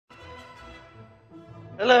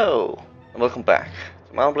Hello, and welcome back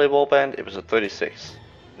to M&B Warband episode 36.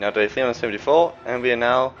 Now day 374, and we are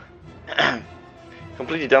now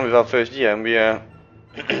completely done with our first year, and we are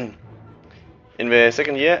in the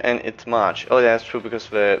second year, and it's March. Oh yeah, that's true, because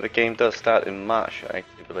the game does start in March, I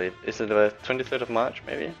actually believe. Is it the 23rd of March,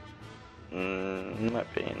 maybe?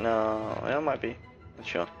 Might be. No, yeah, it might be. Not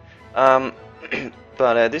sure.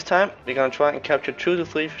 But this time, we're gonna try and capture 2 to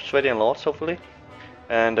 3 Swedish lords, hopefully.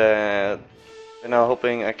 And now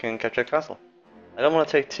hoping I can capture a castle. I don't want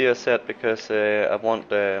to take tier set because I want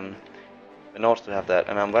the Nords to have that,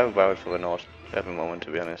 and I'm very worried for the Nords at the moment, to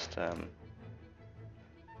be honest. I'm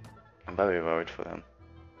very worried for them.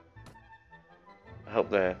 I hope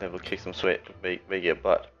they will kick some Vegia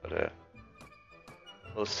butt, but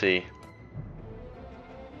we'll see.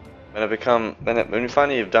 When we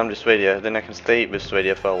finally have done with Swedia, then I can stay with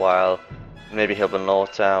Swedia for a while, and maybe help the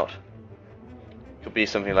Nords out. Could be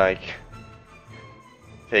something like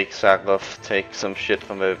take Zagreb, take some shit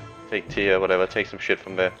from the tier, whatever, take some shit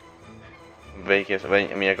from the Vegas. I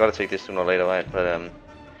mean, I gotta take this sooner or later, right? But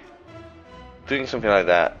doing something like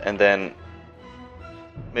that, and then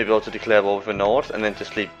maybe also declare war with the North, and then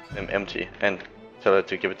just leave them empty and tell her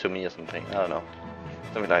to give it to me or something. I don't know,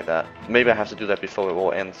 something like that. Maybe I have to do that before the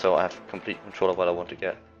war ends, so I have complete control of what I want to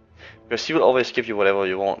get. Because she will always give you whatever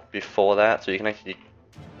you want before that, so you can actually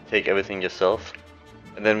take everything yourself.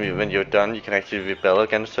 And then when you're done, you can actually rebel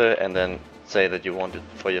against her and then say that you want it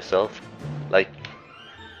for yourself, like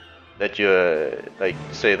that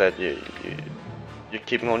say that you're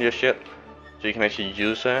keeping on your shit, so you can actually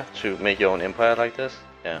use her to make your own empire like this.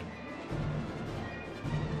 Yeah.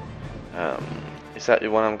 Is that the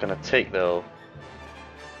one I'm gonna take though?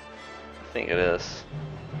 I think it is.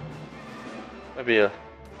 Might be a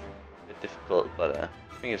bit difficult, but I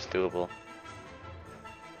think it's doable.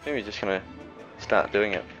 I think we're just gonna start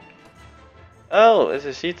doing it. Oh, it's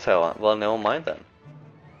a siege tower. Well, never mind then.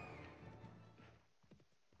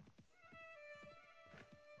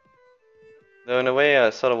 Though in a way, I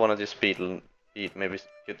sort of want to just beat maybe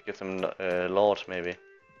get some lords. Maybe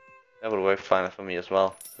that would work fine for me as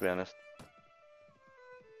well, to be honest.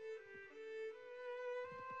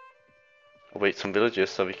 Wait some villagers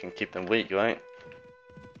so we can keep them weak, right?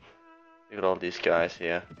 Look at all these guys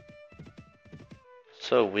here.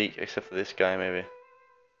 So weak, except for this guy, maybe.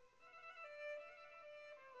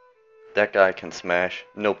 That guy can smash,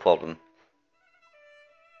 no problem.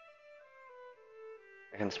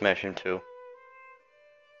 I can smash him too.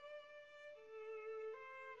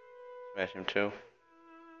 Smash him too.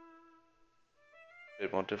 A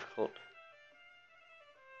bit more difficult.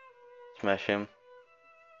 Smash him.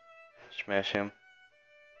 Smash him.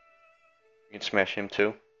 You can smash him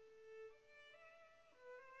too.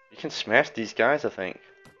 You can smash these guys, I think.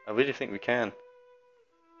 I really think we can.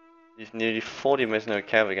 There's nearly 40 mercenary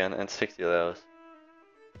cav again and 60 of those.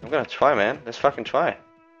 I'm gonna try, man. Let's fucking try.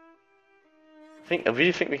 I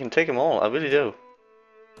really think we can take them all. I really do.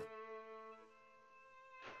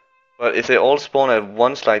 But if they all spawn at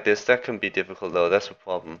once like this, that can be difficult though. That's a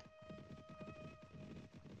problem.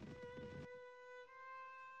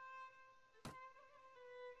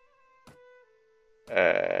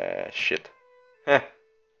 Shit. Heh.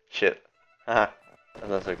 Shit. Haha. That's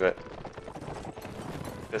not so good.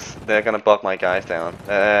 They're gonna bog my guys down.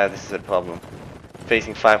 This is a problem.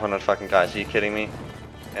 Facing 500 fucking guys, are you kidding me?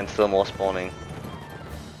 And still more spawning.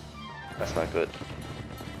 That's not good.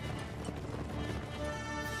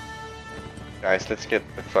 Guys, let's get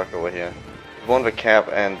the fuck over here. We want the cap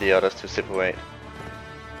and the others to separate.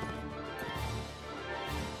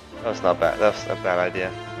 That's not bad. That's a bad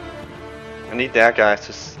idea. I need their guys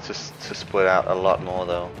to split out a lot more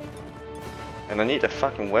though. And I need a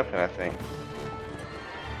fucking weapon, I think.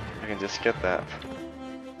 I can just get that.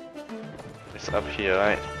 It's up here,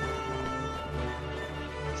 right?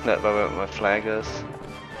 Isn't that where my flag is?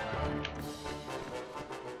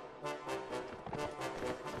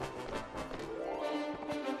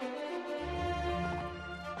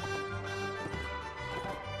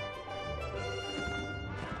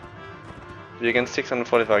 You're against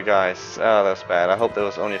 645 guys. Oh, that's bad. I hope there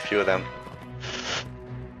was only a few of them.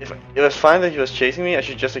 If it was fine that he was chasing me, I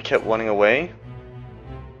should just have kept running away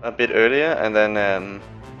a bit earlier, and then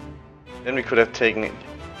we could have taken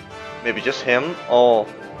maybe just him, or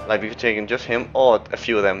like we could take just him or a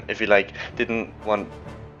few of them if we like didn't want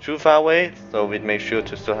too far away, so we'd make sure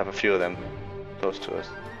to still have a few of them close to us.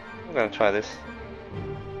 I'm gonna try this.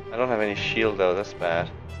 I don't have any shield though, that's bad.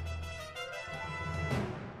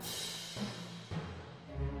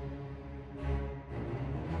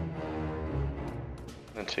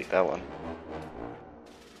 I'm gonna take that one.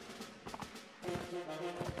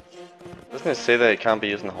 Doesn't it say that it can't be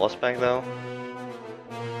used on horseback though?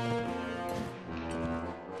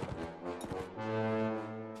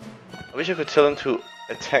 I wish I could tell them to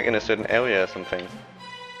attack in a certain area or something.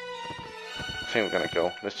 I think we're gonna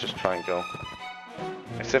go. Let's just try and go.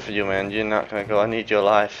 Except for you, man. You're not gonna go. I need your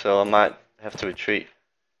life, so I might have to retreat.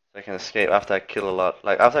 So I can escape after I kill a lot.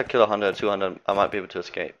 Like, after I kill 100 or 200, I might be able to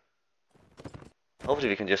escape. Hopefully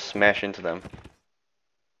we can just smash into them.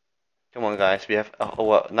 Come on, guys. We have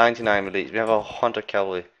 99 elites. We have 100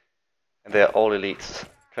 cavalry. And they're all elites.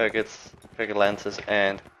 Khergits, Khergit lancers,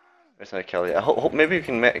 and mercenary cavalry. I hope maybe we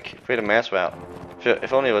can create a mass route.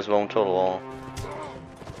 If only it was one total war.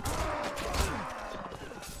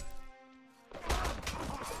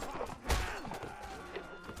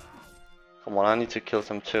 Come on, I need to kill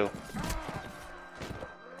some too.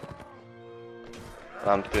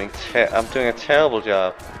 I'm doing a terrible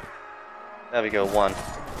job. There we go, one.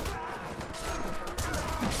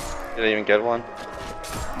 Did I even get one?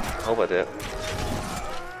 I hope I did.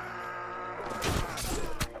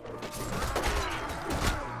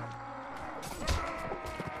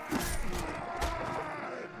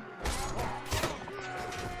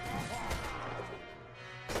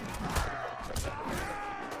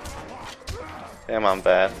 Damn, I'm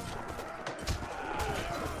bad.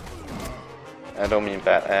 I don't mean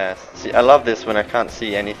badass. See, I love this when I can't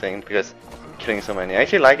see anything because I'm killing so many. I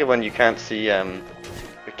actually like it when you can't see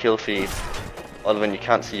the kill feed, or when you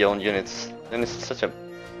can't see your own units. Then it's such a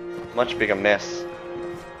much bigger mess.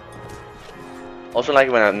 Also like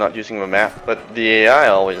it when I'm not using the map, but the AI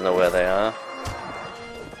always know where they are.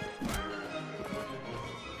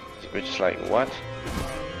 Which is like, what?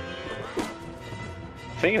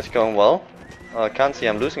 I think it's going well. I can't see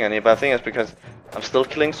I'm losing any, but I think it's because I'm still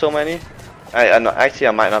killing so many. Actually,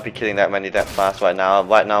 I might not be killing that many that fast right now.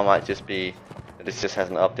 Right now might just be that it just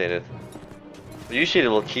hasn't updated. But usually it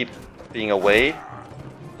will keep being away.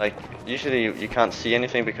 Like, usually you can't see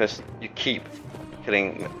anything because you keep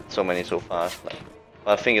killing so many so fast. Like,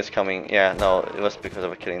 but I think it's coming. Yeah, no, it was because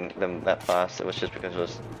of killing them that fast. It was just because it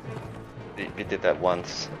was we did that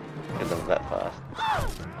once, kill them that fast.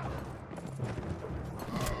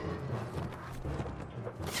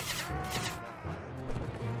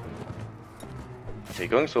 Okay,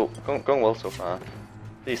 going well so far.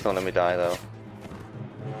 Please don't let me die though.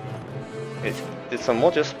 Okay, did some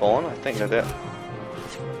more just spawn? I think they did.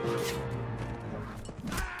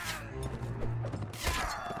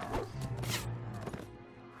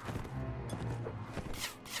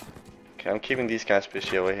 Okay, I'm keeping these guys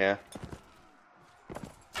busy over here.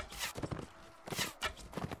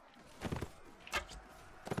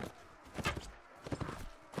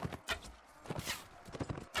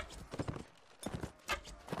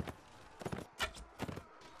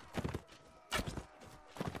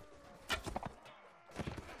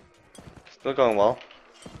 Still going well.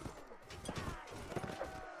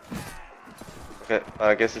 Okay,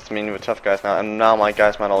 I guess it's meaning we're tough guys now, and now my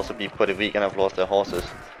guys might also be pretty weak and have lost their horses.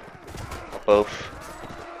 Or both.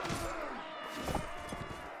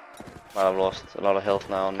 Might have lost a lot of health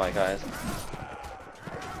now on my guys.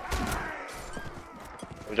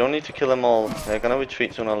 We don't need to kill them all, they're gonna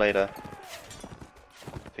retreat sooner or later.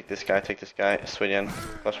 Take this guy, Swedian,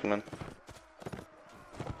 Bushman.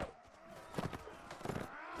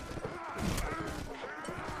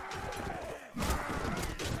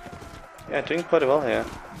 Yeah, doing quite well here.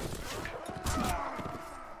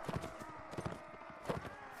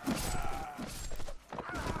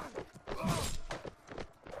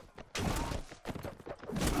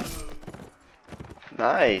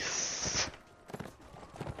 Nice.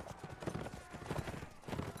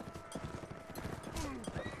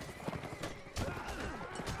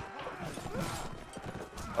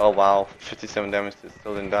 Oh wow, 57 damage,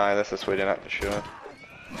 still didn't die. That's a Sweden act for sure.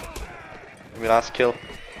 Maybe last kill.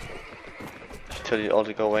 Tell you all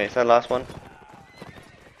to go away. Is that the last one?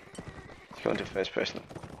 Let's go into first person.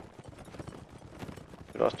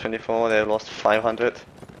 We lost 24, they lost 500.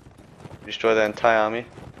 Destroy their entire army.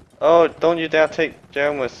 Oh, don't you dare take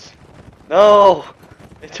Jeremy's. No!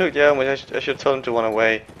 They took Jeremy. I should have told him to run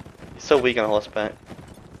away. He's so weak on horseback.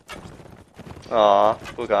 Aw,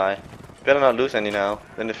 poor guy. Better not lose any now.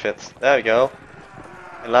 Then it fits. There we go.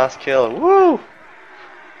 And last kill. Woo!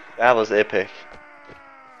 That was epic.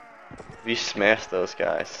 We smashed those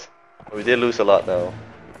guys. But we did lose a lot though.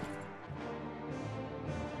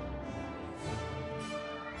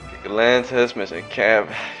 Atlantis, missing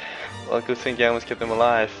camp. Well, good thing Yamas kept them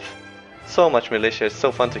alive. So much militia, it's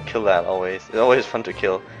so fun to kill that always. It's always fun to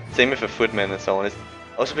kill. Same with the footmen and so on. It's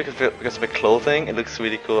also because of the clothing, it looks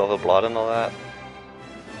really cool, all the blood and all that.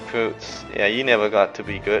 Recruits, yeah, you never got to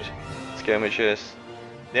be good. Skirmishers.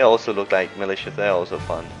 They also look like militias. They're also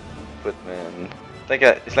fun. Equipment.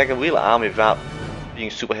 It's like a real army without being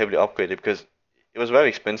super heavily upgraded because it was very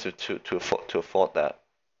expensive to afford that,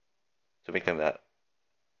 to make them that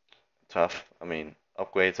tough. I mean,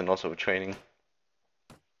 upgrades and also training.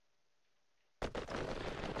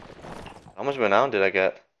 How much renown did I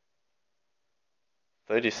get?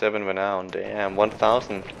 37 renown. Damn,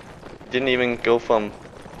 1,000. Didn't even go from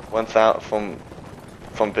 1,000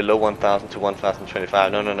 from below 1,000 to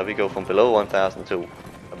 1,025. No, no, no. We go from below 1,000 to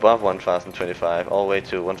above 1,025, all the way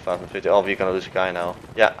to 1,050. Oh, we're gonna lose a guy now.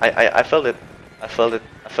 Yeah, I felt it. I felt it.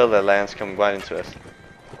 I felt that lance coming right into us.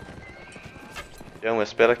 You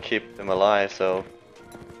almost better keep them alive, so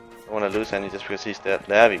I don't want to lose any just because he's dead.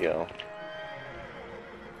 There we go.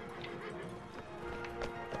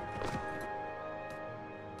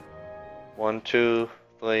 One, two,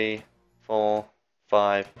 three, 4,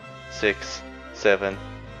 5, 6, 7.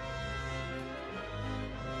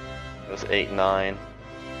 It was 8, 9.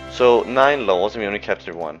 So 9 lords and we only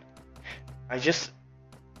captured 1. I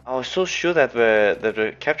was so sure that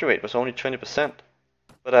the capture rate was only 20%.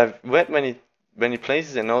 But I've read many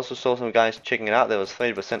places and also saw some guys checking it out that was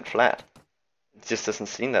 30% flat. It just doesn't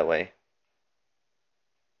seem that way.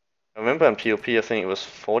 I remember in POP I think it was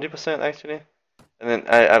 40% actually. And then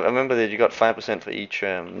I remember that you got 5% for each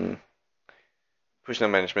prisoner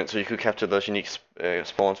management, so you could capture those unique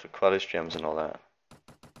spawns for cottage gems and all that.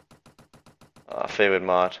 Favorite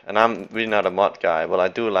mod, and I'm really not a mod guy. Well, I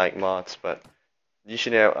do like mods, but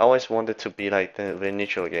usually I always wanted to be like the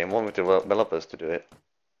initial game. I want the developers to do it.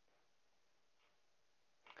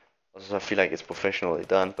 Also, I feel like it's professionally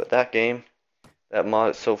done. But that game, that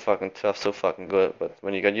mod is so fucking tough, so fucking good. But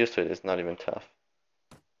when you get used to it, it's not even tough.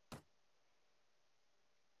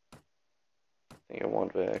 I think I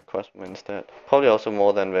want the crossman instead. Probably also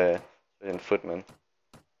more than the footman.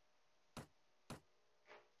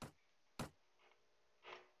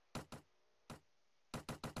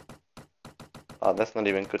 Oh, that's not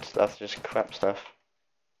even good stuff, just crap stuff.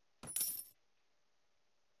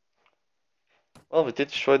 Well, we did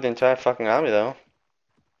destroy the entire fucking army though.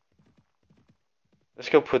 Let's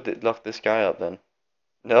go lock this guy up then.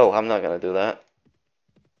 No, I'm not gonna do that.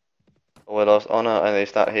 Oh, I lost honor and they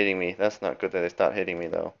start hitting me. That's not good that they start hitting me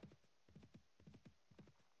though.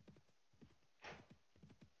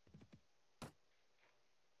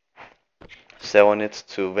 Selling it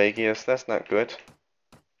to Vegas, that's not good.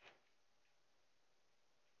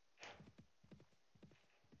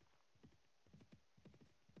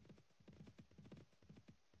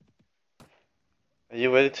 Are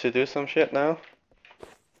you ready to do some shit now?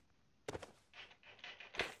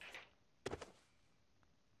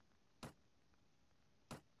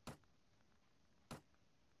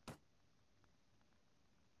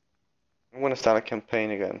 I'm gonna start a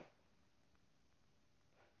campaign again.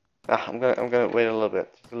 I'm gonna wait a little bit,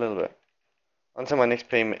 just a little bit, until my next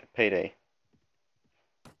payday.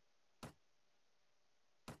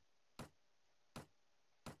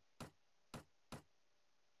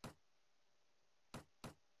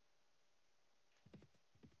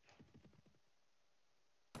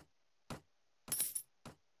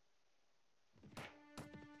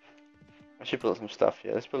 I should build some stuff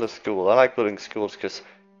here. Let's build a school. I like building schools because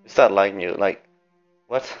they start liking you. Like,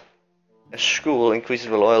 what? A school increases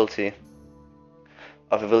the loyalty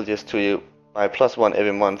of the villagers to you by +1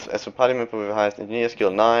 every month. As a party member with the highest engineer skill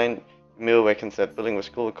 9, Miro reckons that building a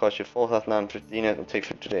school will cost you 4,915 and it will take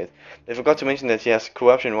 50 days. They forgot to mention that she has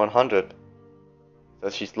corruption 100. So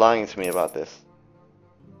she's lying to me about this.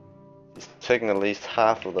 She's taking at least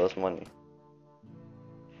half of those money.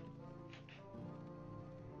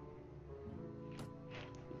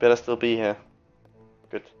 You better still be here.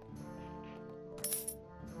 Good.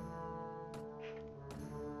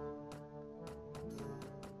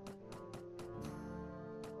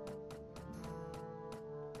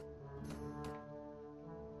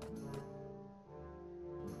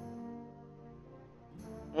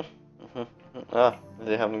 Ah,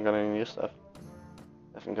 they haven't got any new stuff.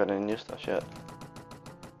 Haven't got any new stuff yet.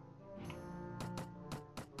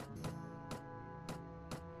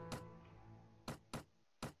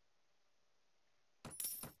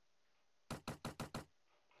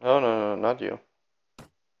 Oh no, not you.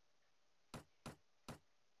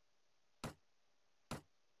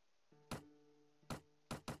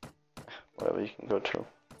 Whatever, you can go through.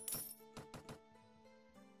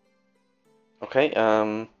 Okay,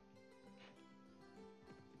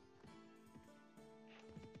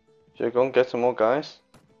 should I go and get some more guys?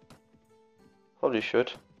 Probably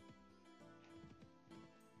should.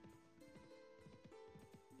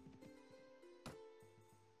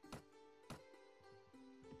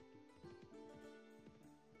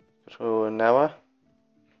 to Nava.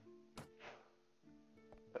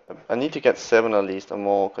 I need to get 7 at least or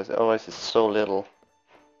more, because otherwise it's so little.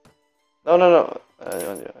 No, no, no.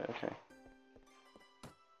 Okay.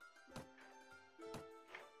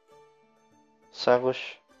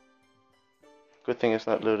 Sagush. Good thing it's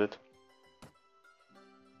not looted.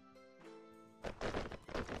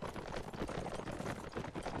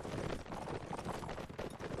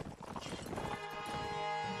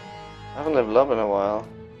 I haven't leveled up in a while.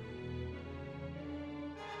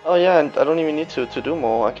 Oh yeah, and I don't even need to do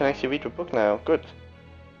more. I can actually read the book now. Good.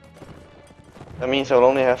 That means I'll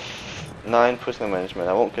only have 9 prisoner management.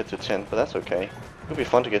 I won't get to 10, but that's okay. It'll be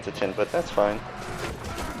fun to get to 10, but that's fine.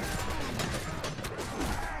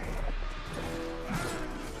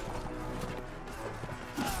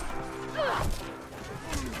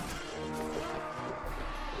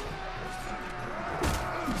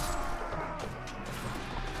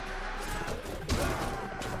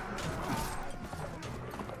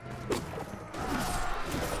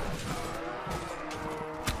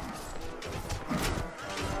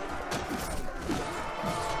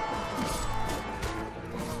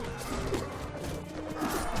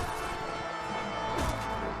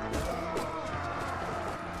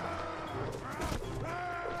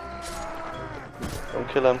 Don't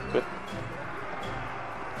kill him. Good.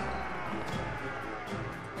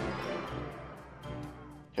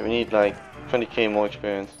 Okay, we need like 20k more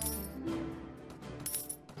experience.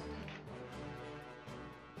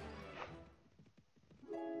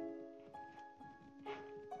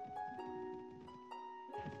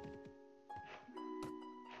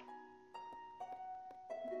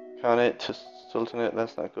 Khanate to Sultanate,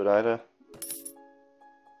 that's not good either.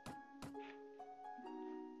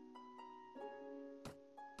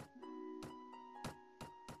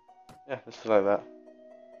 Yeah, just like that.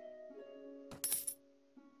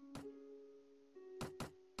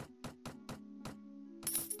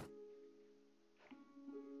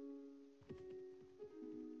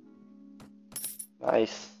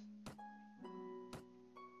 Nice.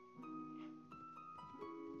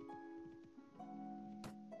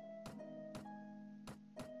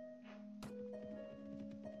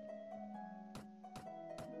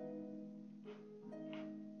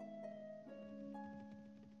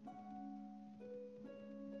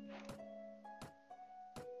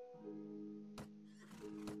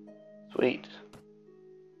 Sweet.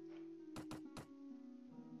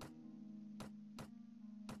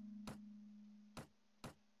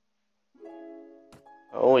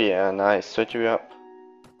 Oh yeah, nice. Surgery up.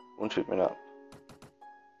 Wound treatment up.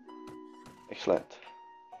 Excellent.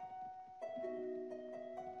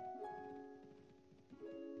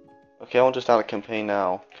 Okay, I want to start a campaign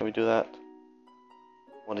now. Can we do that?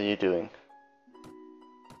 What are you doing?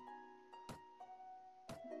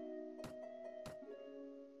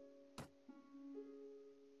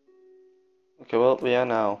 Okay, well, we are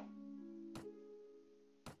now.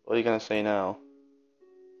 What are you gonna say now?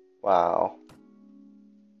 Wow.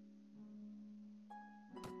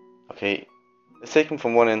 Okay, let's take him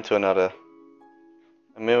from one end to another.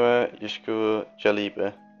 Amira, Yishkuru,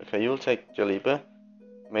 Jaliba. Okay, you'll take Jaliba.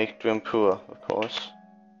 Make Drampur, of course.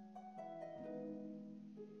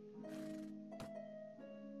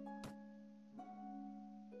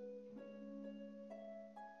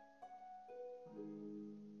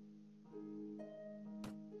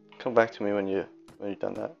 Come back to me when you've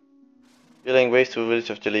done that. You're laying waste to the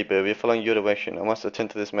village of Jaliba. We are following your direction. I must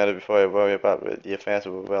attend to this matter before I worry about the affairs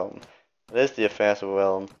of the realm. It is the affairs of the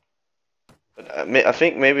realm. But I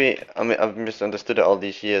think maybe I've misunderstood it all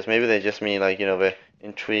these years. Maybe they just mean like, you know, the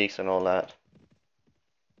intrigues and all that.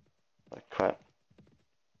 Like crap.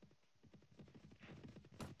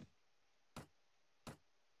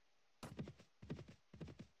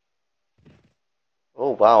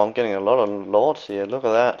 Oh wow, I'm getting a lot of lords here. Look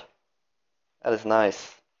at that. That is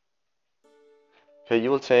nice. Okay,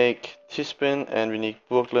 you will take Tispin and we need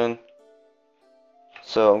Brooklyn.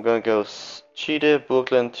 So I'm gonna go Chide,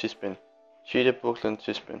 Brooklyn, Tispin. Chide, Brooklyn,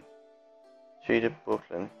 Tispin. Chide,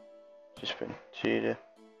 Brooklyn, Tispin. Chide,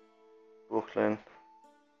 Brooklyn,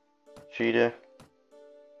 Chide,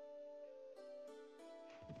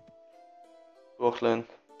 Brooklyn.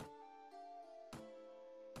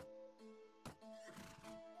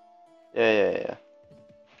 Yeah.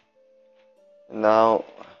 And now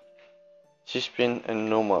Tispin and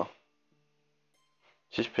Noma.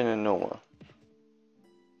 Tispin and Noma.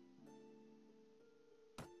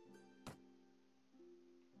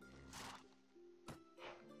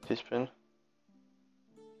 Tispin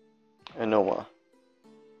and Noma.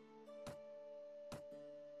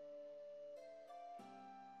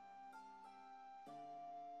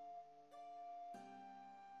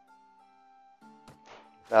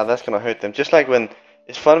 Nah, that's gonna hurt them. Just like when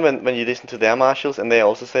it's fun when you listen to their marshals and they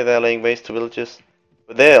also say they're laying waste to villages,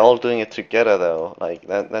 but they're all doing it together though. Like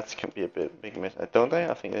that can be a big miss. Don't they?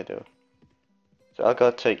 I think they do. So I'll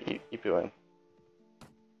go take Ipuan.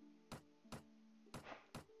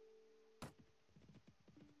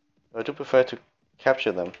 I do prefer to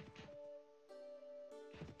capture them.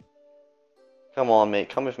 Come on, mate.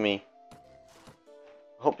 Come with me.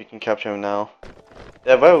 I hope you can capture him now.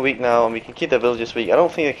 They're very weak now, and we can keep their villages weak. I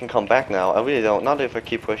don't think they can come back now. I really don't. Not if I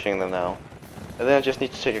keep pushing them now. And then I just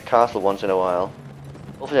need to take a castle once in a while.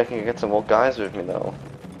 Hopefully I can get some more guys with me though.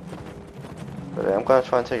 But I'm gonna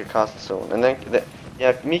try and take a castle soon. And then,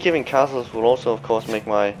 yeah, me giving castles will also, of course, make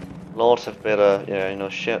my lords have better, yeah, you know,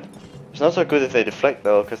 shit. It's not so good if they deflect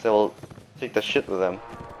though, because they will take their shit with them.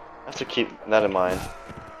 I have to keep that in mind.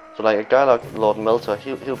 So like a guy like Lord Melter,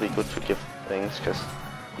 he'll be good to give things, because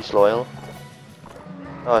he's loyal.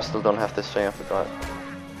 Oh, I still don't have this thing, I forgot.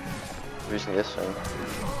 I'm using this thing.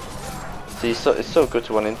 See, it's so good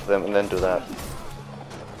to run into them and then do that.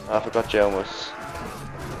 Oh, I forgot Jomus.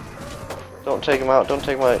 Don't take him out, don't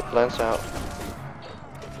take my lance out.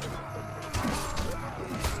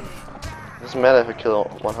 It doesn't matter if I kill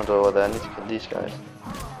 100 over there, I need to kill these guys.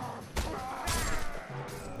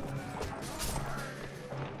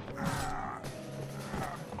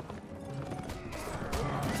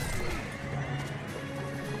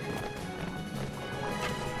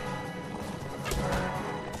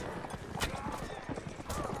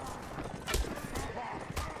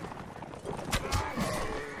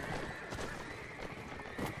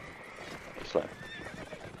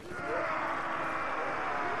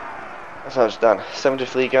 That's how it's done.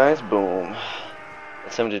 73 guys, boom.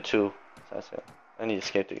 72. That's it. I need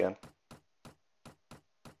escaped again.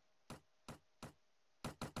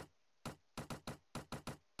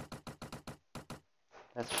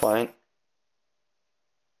 That's fine.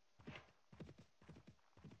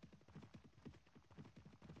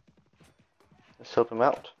 Let's help him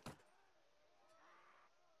out.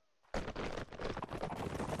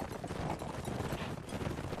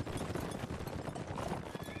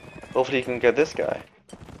 Hopefully you can get this guy.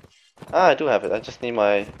 Ah, I do have it. I just need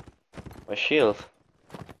my shield.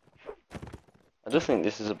 I do think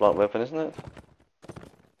this is a blunt weapon, isn't it?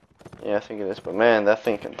 Yeah, I think it is. But man, that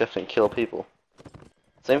thing can definitely kill people.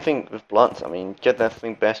 Same thing with blunts. I mean, get that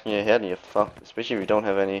thing bashed in your head and you're fucked. Especially if you don't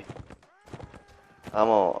have any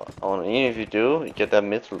ammo on. Even if you do, you get that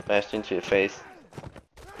metal bashed into your face.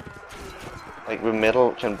 Like the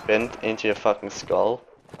metal can bend into your fucking skull.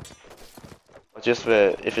 Or just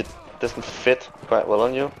if it doesn't fit quite well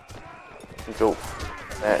on you, you go.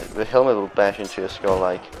 The helmet will bash into your skull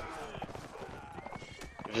like.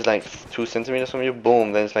 If it's like 2 centimeters from you,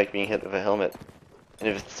 boom, then it's like being hit with a helmet. And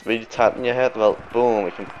if it's really tight in your head, well, boom,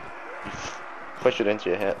 it can push it into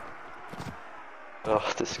your head.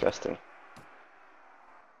 Oh, disgusting.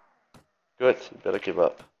 Good, you better give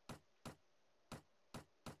up.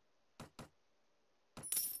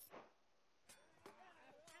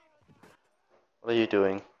 What are you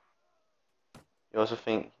doing? You also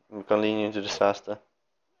think I'm gonna lead you into disaster?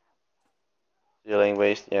 You're laying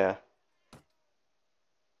waste? Yeah.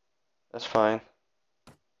 That's fine.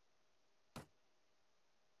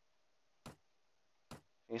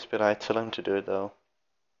 It's better I tell him to do it though.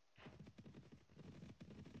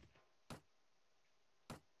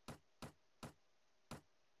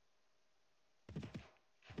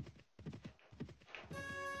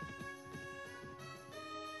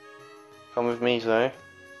 Come with me, sir.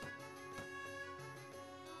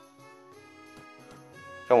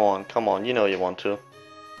 Come on, you know you want to.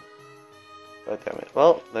 God damn it.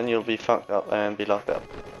 Well, then you'll be fucked up and be locked up.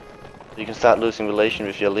 You can start losing relation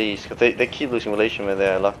with your leads, because they keep losing relation when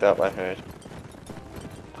they're locked up, I heard.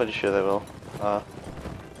 Pretty sure they will.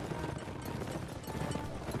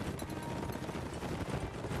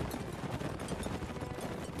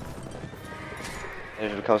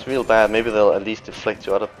 If it becomes real bad, maybe they'll at least deflect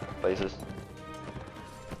to other places.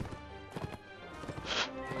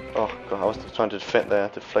 Oh god, I was trying to defend there,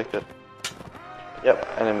 deflect it. Yep,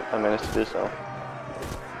 and I managed to do so.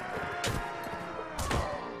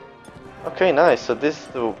 Okay, nice. So this is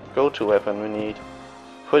the go-to weapon we need.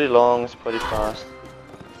 Pretty long, it's pretty fast.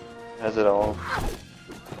 Has it all.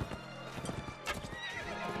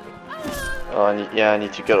 Oh, I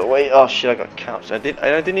need to get away. Oh shit, I got couched. I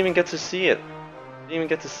didn't even get to see it. Didn't even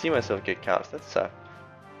get to see myself get couched. That sucked.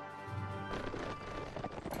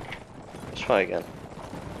 Let's try again.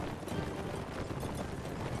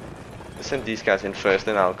 Let's send these guys in first,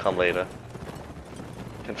 then I'll come later.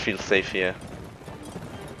 Can feel safe here.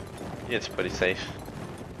 Yeah, it's pretty safe.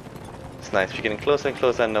 That's nice. We're getting closer and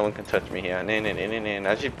closer and no one can touch me here.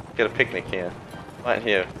 I should get a picnic here. Right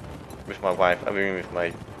here. With my wife. I mean with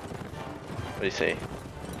my... What do you say?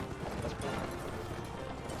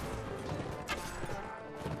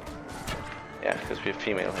 Yeah, because we're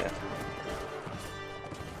female here.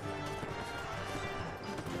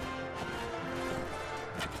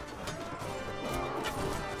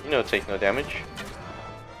 You know, take no damage.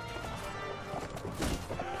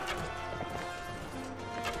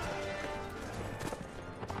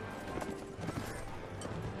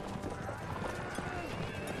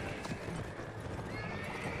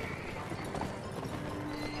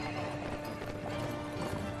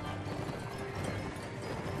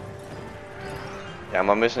 Yeah,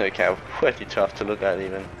 my mercenary cat are pretty tough to look at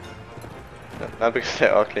even. Not because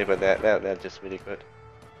they're ugly, but they're just really good.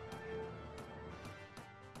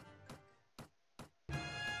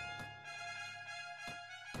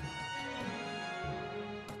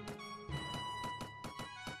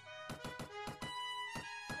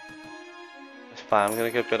 It's fine, I'm gonna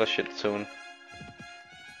get better shit soon.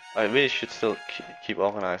 I really should still keep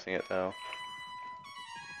organizing it though.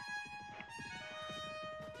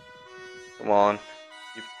 Come on,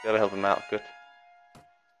 you gotta help him out, good.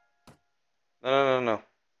 No.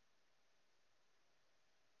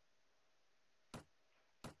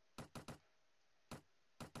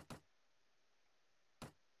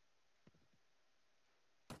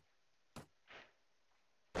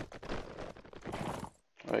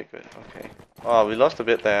 Very good, okay. Oh, we lost a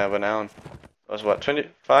bit there, but now it was what,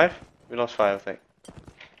 25? We lost 5, I think.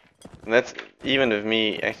 And that's even with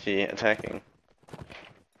me actually attacking.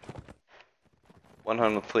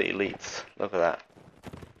 103 elites, look at that.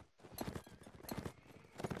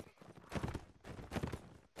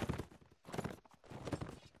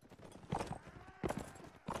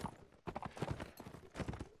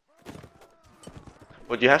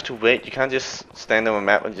 But you have to wait, you can't just stand on a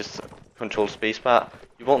map and just control spacebar.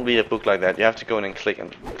 You won't read a book like that, you have to go in and click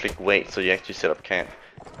wait so you actually set up camp.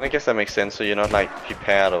 And I guess that makes sense, so you're not like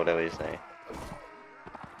prepared or whatever you say.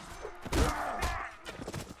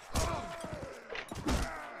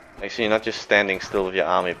 Like, so you're not just standing still with your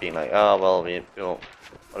army being like, oh well, what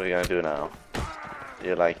are we gonna do now?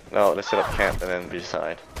 You're like, no, let's set up camp and then we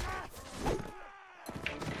decide.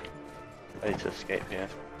 I need to escape here.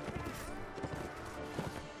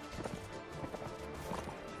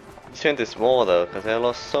 This event is more though, because they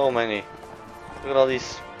lost so many. Look at all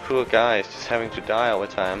these poor guys just having to die all the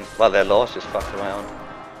time, while their laws just fucked around.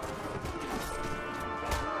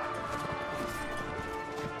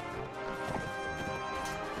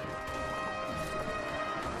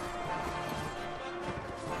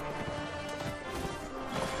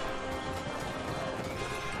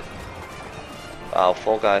 Wow,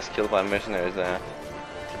 4 guys killed by mercenaries there.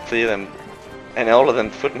 3 of them, and all of them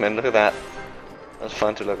footmen, look at that. That was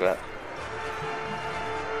fun to look at.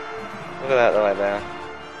 Look at that right there.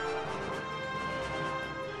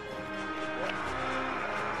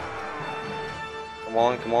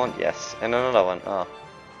 Come on, yes. And another one. Oh.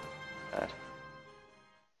 Bad.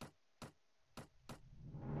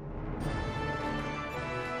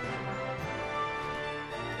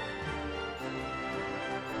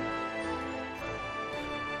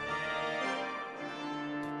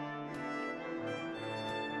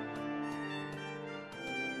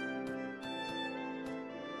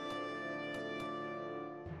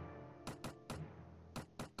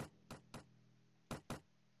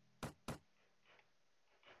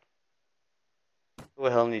 Who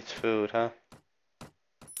the hell needs food, huh?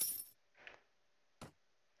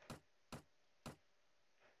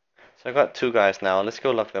 So I got 2 guys now, let's go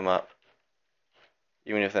lock them up.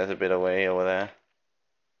 Even if there's a bit away over there.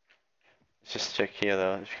 Let's just check here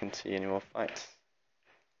though, if you can see any more fights.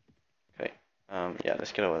 Okay, yeah,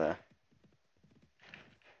 let's get over there.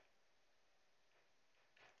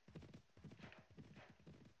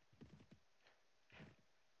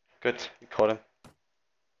 Good, we caught him.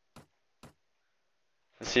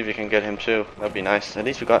 Let's see if we can get him too, that'd be nice. At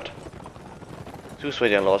least we got 2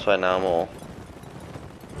 Swedian laws right now more.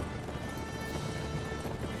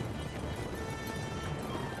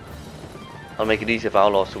 I'll make it easy for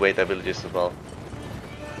our laws to wait their villages as well.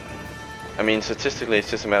 I mean, statistically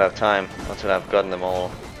it's just a matter of time until I've gotten them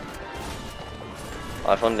all.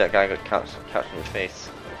 Oh, if only that guy got couched in the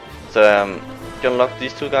face. So gonna lock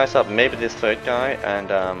these 2 guys up, maybe this 3rd guy,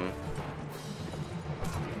 and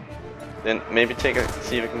then maybe see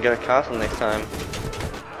if we can get a castle next time.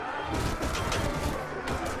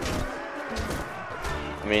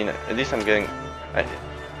 I mean, at least I'm getting...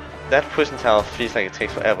 that prison tower feels like it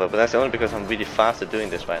takes forever, but that's only because I'm really fast at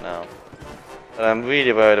doing this right now. But I'm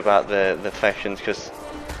really worried about the factions, because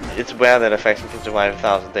it's where that a faction can survive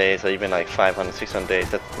 1,000 days or even like 500, 600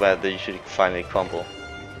 days. That's where they usually finally crumble.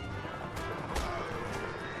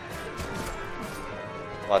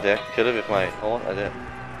 Oh, did I kill it with my horn? I did.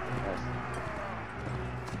 Nice.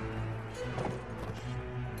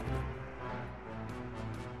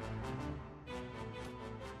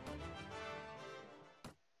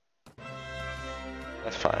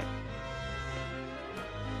 That's fine.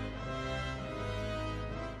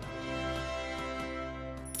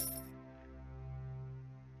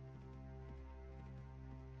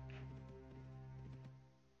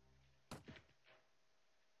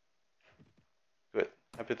 Good.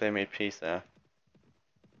 Happy they made peace there.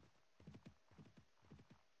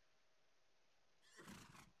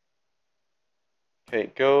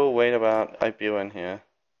 Okay, go wait about IBUN here.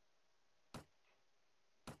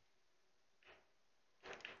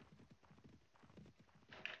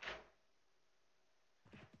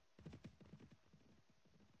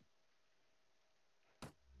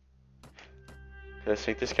 Okay, let's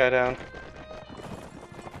take this guy down.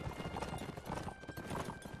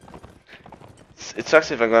 It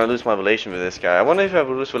sucks if I'm gonna lose my relation with this guy. I wonder if I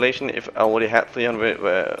will lose relation if I already had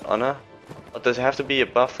 300 honor. Or does it have to be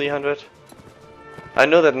above 300? I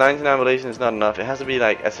know that 99 relation is not enough. It has to be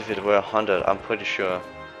like as if it were 100, I'm pretty sure.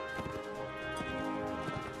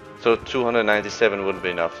 So 297 wouldn't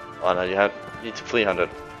be enough honor. You need 300.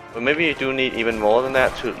 But maybe you do need even more than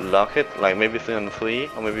that to lock it, like maybe 303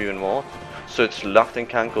 or maybe even more. So it's locked and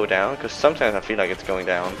can't go down, because sometimes I feel like it's going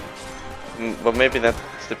down. But maybe that's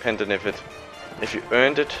dependent if you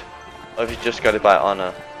earned it or if you just got it by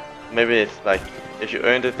honor. Maybe it's like if you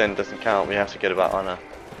earned it then it doesn't count, we have to get it by honor.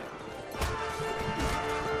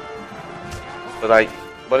 But like,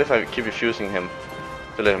 what if I keep refusing him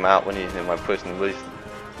to let him out when he's in my prison? Will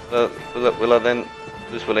I then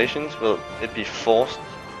lose relations? Will it be forced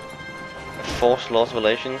loss of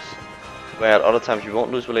relations? Where at other times you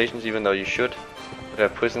won't lose relations even though you should. But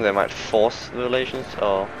at prison they might force the relations,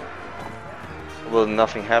 or will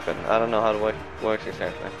nothing happen? I don't know how it works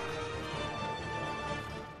exactly.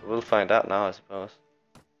 We'll find out now, I suppose.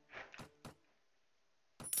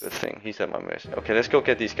 Good thing, he's at my mercy. Okay, let's go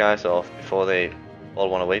get these guys off before they all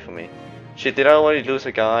run away from me. Shit, did I already lose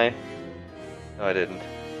a guy? No, I didn't.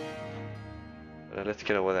 But let's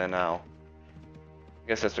get over there now. I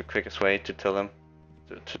guess that's the quickest way to tell them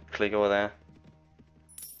to click over there.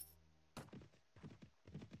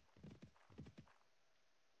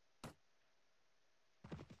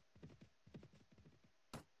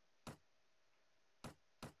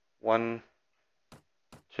 One,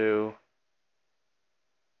 two,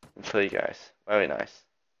 and 3 guys. Very nice.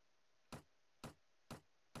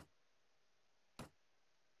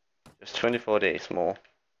 Just 24 days more.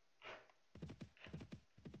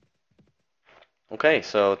 Okay,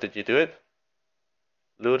 so did you do it?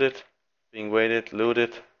 Loot it, being waited, loot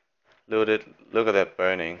it, loot it. Look at that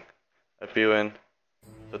burning. Abuin.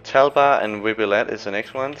 So Talbar and Wibilet is the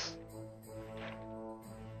next ones.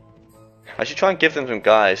 I should try and give them some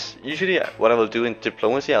guys. Usually what I will do in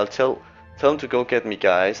diplomacy, I'll tell them to go get me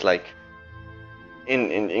guys. Like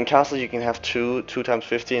in castles you can have 2 times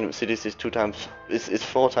 50, in cities is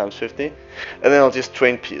 4 times 50. And then I'll just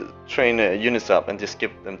train units up and just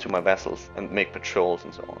give them to my vassals and make patrols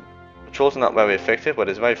and so on. Patrols are not very effective, but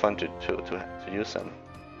it's very fun to use them.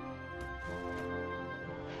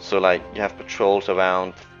 So like you have patrols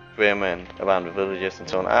around Grim and around the villages and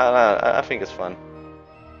so on. I think it's fun.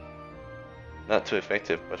 Not too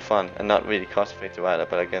effective, but fun, and not really cost effective either,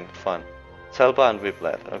 but again, fun. Talba and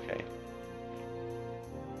Whiplet, okay.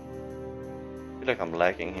 I feel like I'm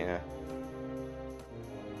lagging here.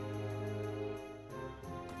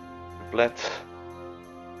 Whiplet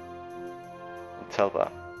and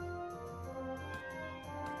Talba.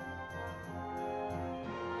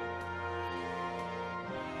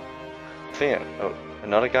 I think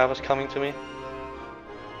another guy was coming to me.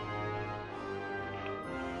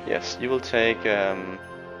 Yes, you will take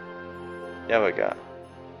Yavaga.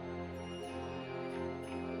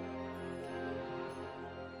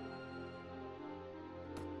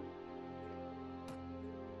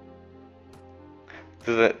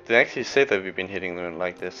 Do they actually say that we've been hitting them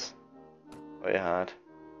like this very hard?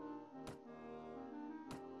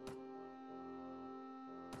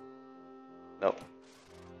 Nope.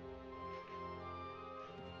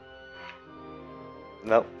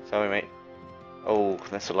 Nope, sorry mate. Oh,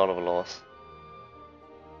 that's a lot of a loss.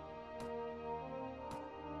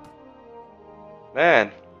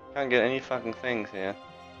 Man, can't get any fucking things here.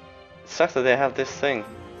 It sucks that they have this thing.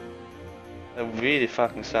 That really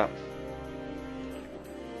fucking sucks.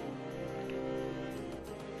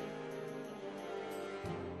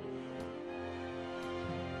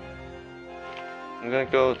 gonna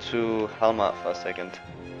go to Halmar for a second.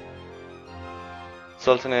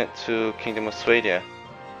 Sultanate to Kingdom of Swadia.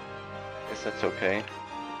 Guess that's okay.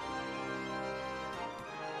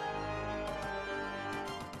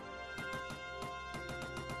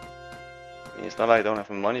 I mean, it's not like I don't have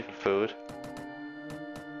money for food.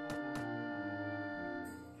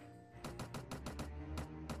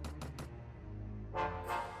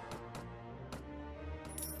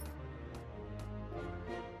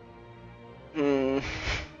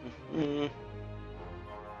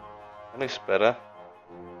 That looks better.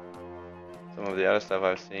 Some of the other stuff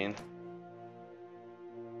I've seen.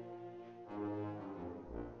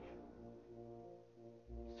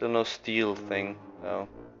 Still no steel thing, though.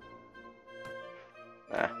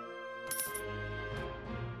 Nah.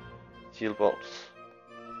 Steel bolts.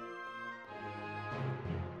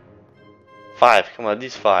 5, come on, at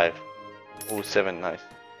least 5. Oh, 7, nice.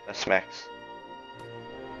 That's max.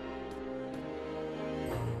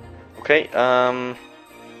 Okay, I'm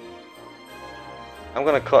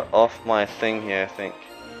gonna cut off my thing here, I think.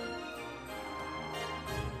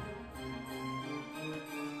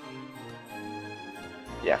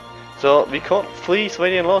 Yeah. So we caught 3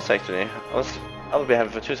 Swadian lords actually. I would be happy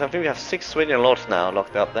for 2. So I think we have 6 Swadian lords now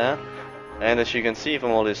locked up there. And as you can see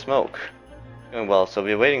from all this smoke, going well. So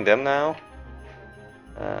we're waiting them now.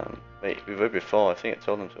 Wait, we were before. I think I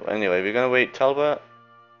told them to. Anyway, we're gonna wait Talbot.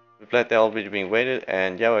 We're glad they're already being waited,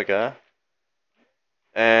 and Yawaga.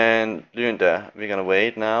 And Lunda, we're gonna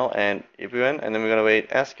wait now, and Ibuan, and then we're gonna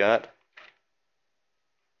wait Asgard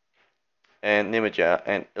and Nimaja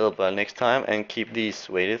and Ilba next time, and keep these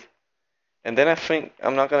waited. And then I think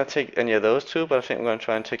I'm not gonna take any of those 2, but I think I'm gonna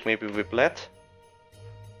try and take maybe Riblet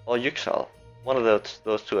or Yuxal. One of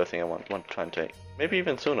those 2 I think I want to try and take. Maybe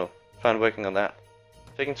even Tsuno. Try and working on that.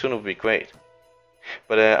 Taking Tsuno would be great.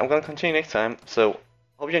 But I'm gonna continue next time. So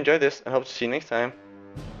hope you enjoyed this, and hope to see you next time.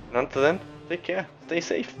 And until then, take care, stay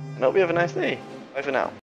safe, and hope you have a nice day. Bye for now.